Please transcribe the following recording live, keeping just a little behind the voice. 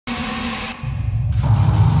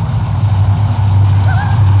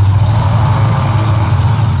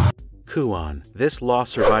Kuon. This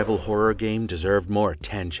lost survival horror game deserved more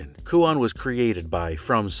attention. Kuon was created by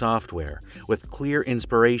From Software, with clear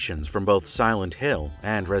inspirations from both Silent Hill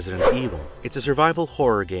and Resident Evil. It's a survival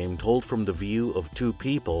horror game told from the view of two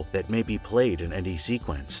people that may be played in any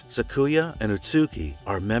sequence. Sakuya and Utsuki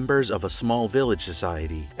are members of a small village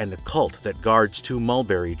society and a cult that guards two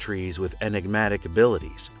mulberry trees with enigmatic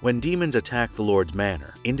abilities. When demons attack the Lord's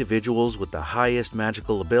manor, individuals with the highest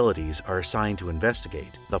magical abilities are assigned to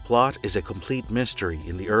investigate. The plot is a complete mystery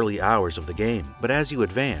in the early hours of the game, but as you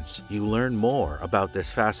advance, you learn more about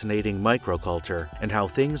this fascinating microculture and how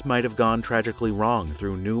things might have gone tragically wrong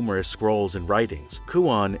through numerous scrolls and writings.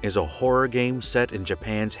 Kuon is a horror game set in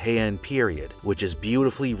Japan's Heian period, which is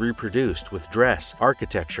beautifully reproduced with dress,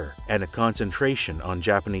 architecture, and a concentration on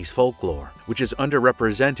Japanese folklore, which is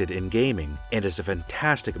underrepresented in gaming and is a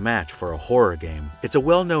fantastic match for a horror game. It's a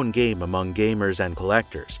well-known game among gamers and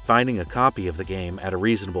collectors. Finding a copy of the game at a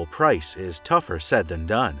reasonable price is tougher said than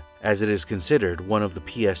done, as it is considered one of the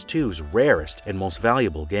PS2's rarest and most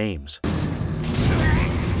valuable games.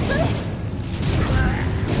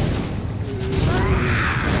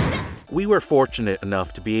 We were fortunate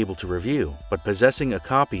enough to be able to review, but possessing a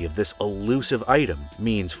copy of this elusive item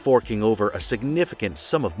means forking over a significant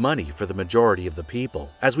sum of money for the majority of the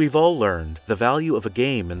people. As we've all learned, the value of a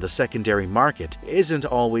game in the secondary market isn't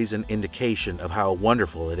always an indication of how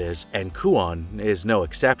wonderful it is, and Kuon is no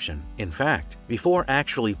exception. In fact, before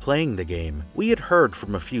actually playing the game, we had heard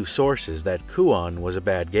from a few sources that Kuon was a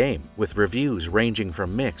bad game, with reviews ranging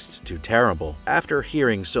from mixed to terrible. After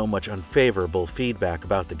hearing so much unfavorable feedback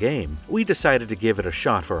about the game, we decided to give it a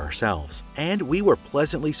shot for ourselves, and we were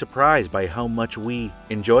pleasantly surprised by how much we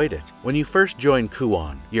enjoyed it. When you first join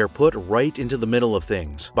Kuon, you're put right into the middle of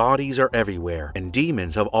things. Bodies are everywhere, and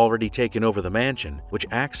demons have already taken over the mansion, which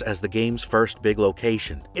acts as the game's first big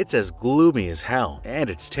location. It's as gloomy as hell, and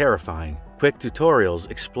it's terrifying. Quick tutorials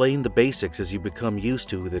explain the basics as you become used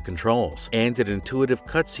to the controls, and an intuitive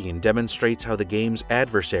cutscene demonstrates how the game's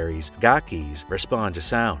adversaries, gakis, respond to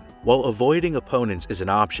sound. While avoiding opponents is an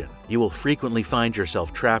option, you will frequently find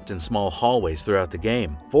yourself trapped in small hallways throughout the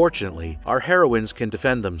game. Fortunately, our heroines can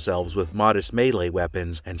defend themselves with modest melee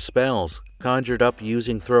weapons and spells conjured up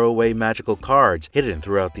using throwaway magical cards hidden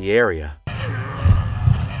throughout the area.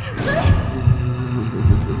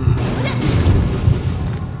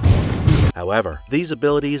 However, these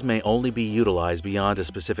abilities may only be utilized beyond a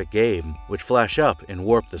specific game, which flash up and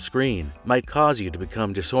warp the screen, might cause you to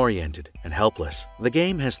become disoriented and helpless. The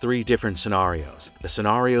game has 3 different scenarios. The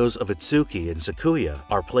scenarios of Itsuki and Sakuya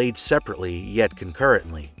are played separately yet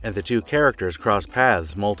concurrently, and the 2 characters cross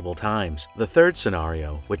paths multiple times. The 3rd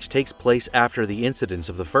scenario, which takes place after the incidents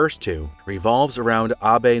of the first 2, revolves around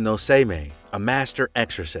Abe no Seimei, a master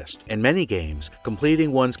exorcist. In many games,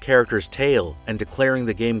 completing one's character's tale and declaring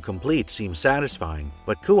the game complete seems satisfying,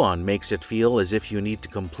 but Kuon makes it feel as if you need to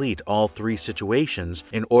complete all 3 situations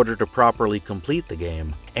in order to properly complete the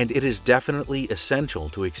game, and it is definitely essential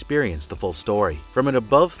to experience the full story. From an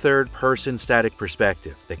above third-person static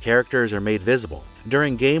perspective, the characters are made visible.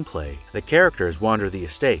 During gameplay, the characters wander the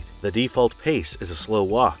estate. The default pace is a slow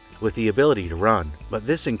walk, with the ability to run, but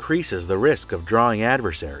this increases the risk of drawing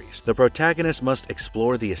adversaries. The protagonist must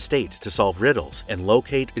explore the estate to solve riddles and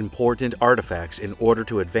locate important artifacts in order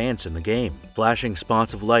to advance in the game. Flashing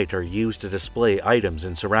spots of light are used to display items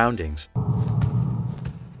and surroundings.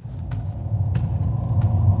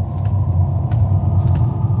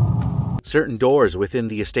 Certain doors within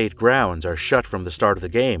the estate grounds are shut from the start of the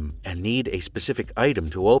game and need a specific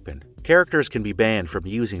item to open. Characters can be banned from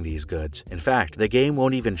using these goods. In fact, the game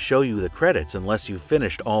won't even show you the credits unless you've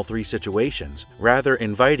finished all 3 situations, rather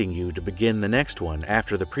inviting you to begin the next one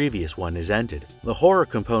after the previous one is ended. The horror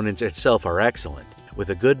components itself are excellent, with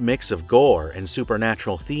a good mix of gore and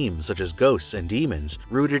supernatural themes such as ghosts and demons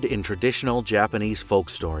rooted in traditional Japanese folk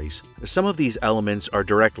stories. Some of these elements are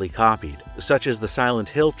directly copied, such as the Silent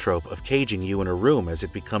Hill trope of caging you in a room as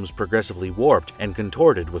it becomes progressively warped and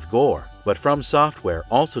contorted with gore. But From Software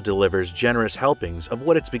also delivers generous helpings of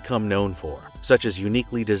what it's become known for, such as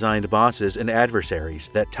uniquely designed bosses and adversaries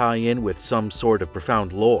that tie in with some sort of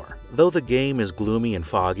profound lore. Though the game is gloomy and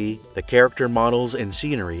foggy, the character models and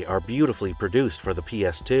scenery are beautifully produced for the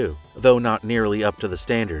PS2, though not nearly up to the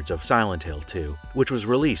standards of Silent Hill 2, which was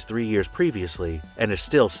released 3 years previously and is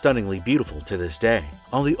still stunningly beautiful to this day.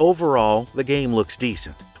 On the overall, the game looks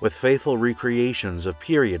decent, with faithful recreations of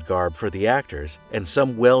period garb for the actors and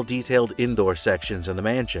some well-detailed indoor sections in the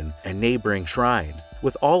mansion and neighboring shrine,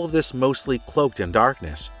 with all of this mostly cloaked in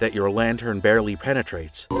darkness that your lantern barely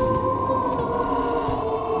penetrates.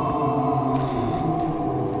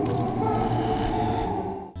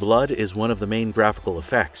 Blood is one of the main graphical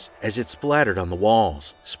effects, as it's splattered on the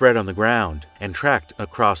walls, spread on the ground, and tracked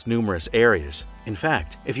across numerous areas. In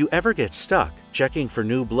fact, if you ever get stuck, checking for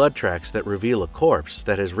new blood tracks that reveal a corpse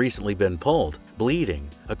that has recently been pulled, bleeding,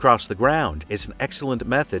 across the ground is an excellent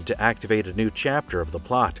method to activate a new chapter of the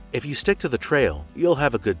plot. If you stick to the trail, you'll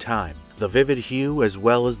have a good time. The vivid hue as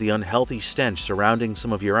well as the unhealthy stench surrounding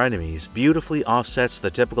some of your enemies beautifully offsets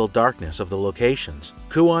the typical darkness of the locations.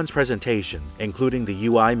 Kuon's presentation, including the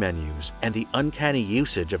UI menus and the uncanny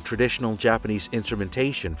usage of traditional Japanese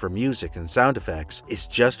instrumentation for music and sound effects, is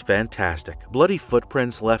just fantastic. Bloody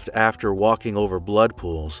footprints left after walking over blood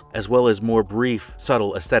pools, as well as more brief,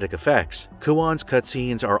 subtle aesthetic effects. Kuon's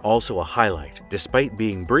cutscenes are also a highlight. Despite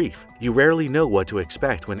being brief, you rarely know what to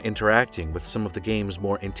expect when interacting with some of the game's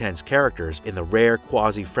more intense characters in the rare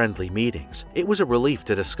quasi-friendly meetings. It was a relief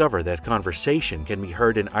to discover that conversation can be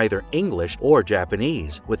heard in either English or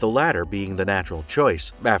Japanese, with the latter being the natural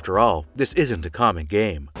choice. After all, this isn't a comic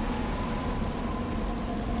game.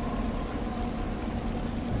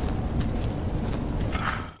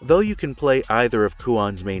 Though you can play either of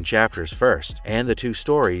Kuon's main chapters first, and the two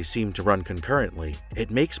stories seem to run concurrently,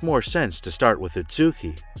 it makes more sense to start with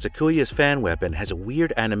Utsuki. Sakuya's fan weapon has a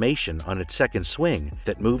weird animation on its second swing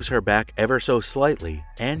that moves her back ever so slightly,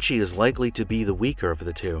 and she is likely to be the weaker of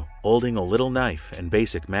the two, holding a little knife and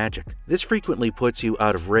basic magic. This frequently puts you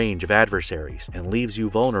out of range of adversaries and leaves you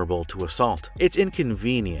vulnerable to assault. It's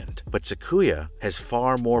inconvenient, but Sakuya has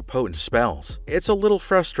far more potent spells. It's a little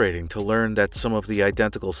frustrating to learn that some of the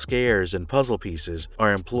identical scares and puzzle pieces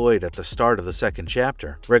are employed at the start of the second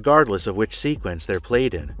chapter, regardless of which sequence they're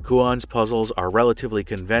played in. Kuon's puzzles are relatively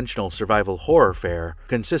conventional survival horror fare,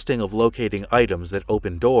 consisting of locating items that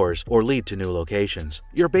open doors or lead to new locations.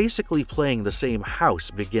 You're basically playing the same house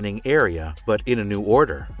beginning area, but in a new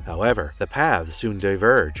order. However, the paths soon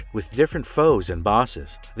diverge, with different foes and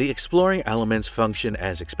bosses. The exploring elements function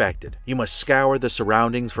as expected. You must scour the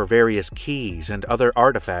surroundings for various keys and other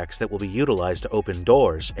artifacts that will be utilized to open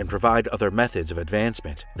doors and provide other methods of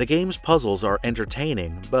advancement. The game's puzzles are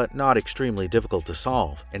entertaining, but not extremely difficult to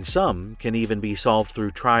solve, and some can even be solved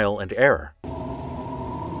through trial and error.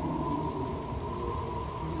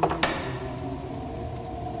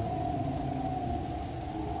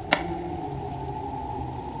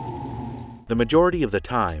 The majority of the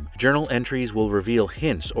time, journal entries will reveal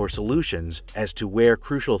hints or solutions as to where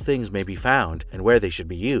crucial things may be found and where they should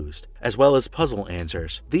be used, as well as puzzle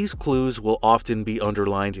answers. These clues will often be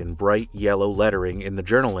underlined in bright yellow lettering in the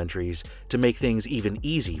journal entries to make things even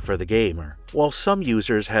easy for the gamer. While some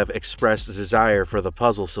users have expressed a desire for the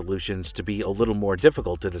puzzle solutions to be a little more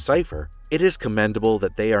difficult to decipher, it is commendable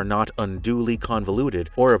that they are not unduly convoluted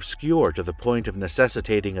or obscure to the point of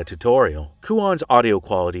necessitating a tutorial. Kuon's audio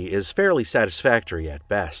quality is fairly satisfactory at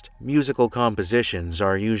best. Musical compositions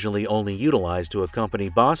are usually only utilized to accompany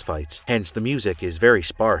boss fights, hence the music is very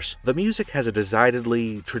sparse. The music has a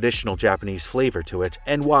decidedly traditional Japanese flavor to it,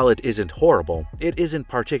 and while it isn't horrible, it isn't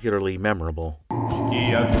particularly memorable.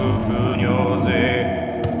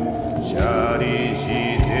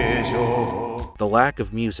 The lack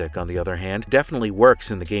of music, on the other hand, definitely works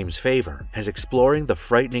in the game's favor, as exploring the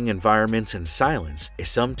frightening environments in silence is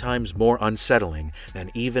sometimes more unsettling than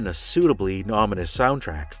even a suitably ominous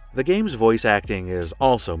soundtrack. The game's voice acting is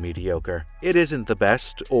also mediocre. It isn't the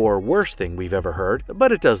best or worst thing we've ever heard,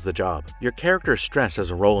 but it does the job. Your character's stress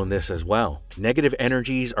has a role in this as well. Negative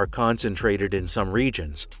energies are concentrated in some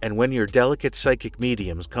regions, and when your delicate psychic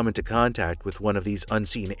mediums come into contact with one of these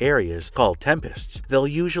unseen areas called tempests, they'll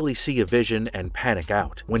usually see a vision and panic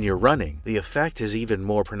out. When you're running, the effect is even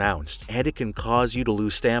more pronounced, and it can cause you to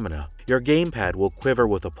lose stamina. Your gamepad will quiver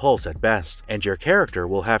with a pulse at best, and your character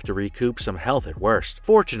will have to recoup some health at worst.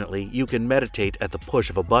 Fortunately, you can meditate at the push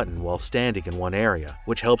of a button while standing in one area,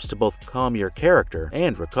 which helps to both calm your character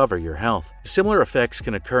and recover your health. Similar effects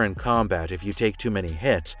can occur in combat if you take too many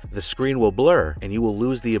hits. The screen will blur, and you will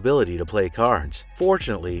lose the ability to play cards.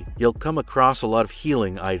 Fortunately, you'll come across a lot of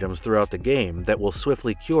healing items throughout the game that will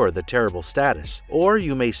swiftly cure the terrible status, or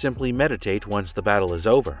you may simply meditate once the battle is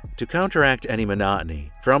over. To counteract any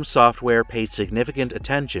monotony, From Software paid significant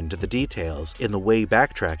attention to the details in the way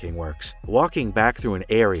backtracking works. Walking back through an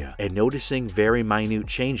area and noticing very minute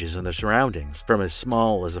changes in the surroundings, from as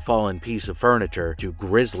small as a fallen piece of furniture to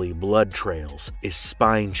grisly blood trails, is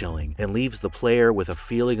spine-chilling and leaves the player with a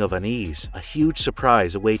feeling of unease. A huge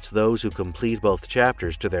surprise awaits those who complete both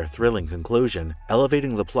chapters to their thrilling conclusion,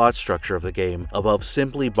 elevating the plot structure of the game above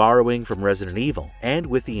simply borrowing from Resident Evil, and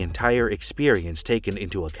with the entire experience taken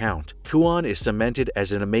into account. Kuon is cemented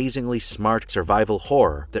as an amazing surprisingly smart survival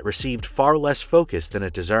horror that received far less focus than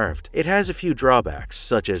it deserved. It has a few drawbacks,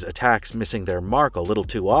 such as attacks missing their mark a little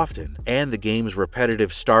too often, and the game's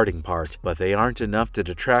repetitive starting part, but they aren't enough to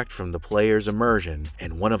detract from the player's immersion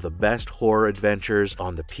and one of the best horror adventures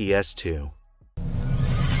on the PS2.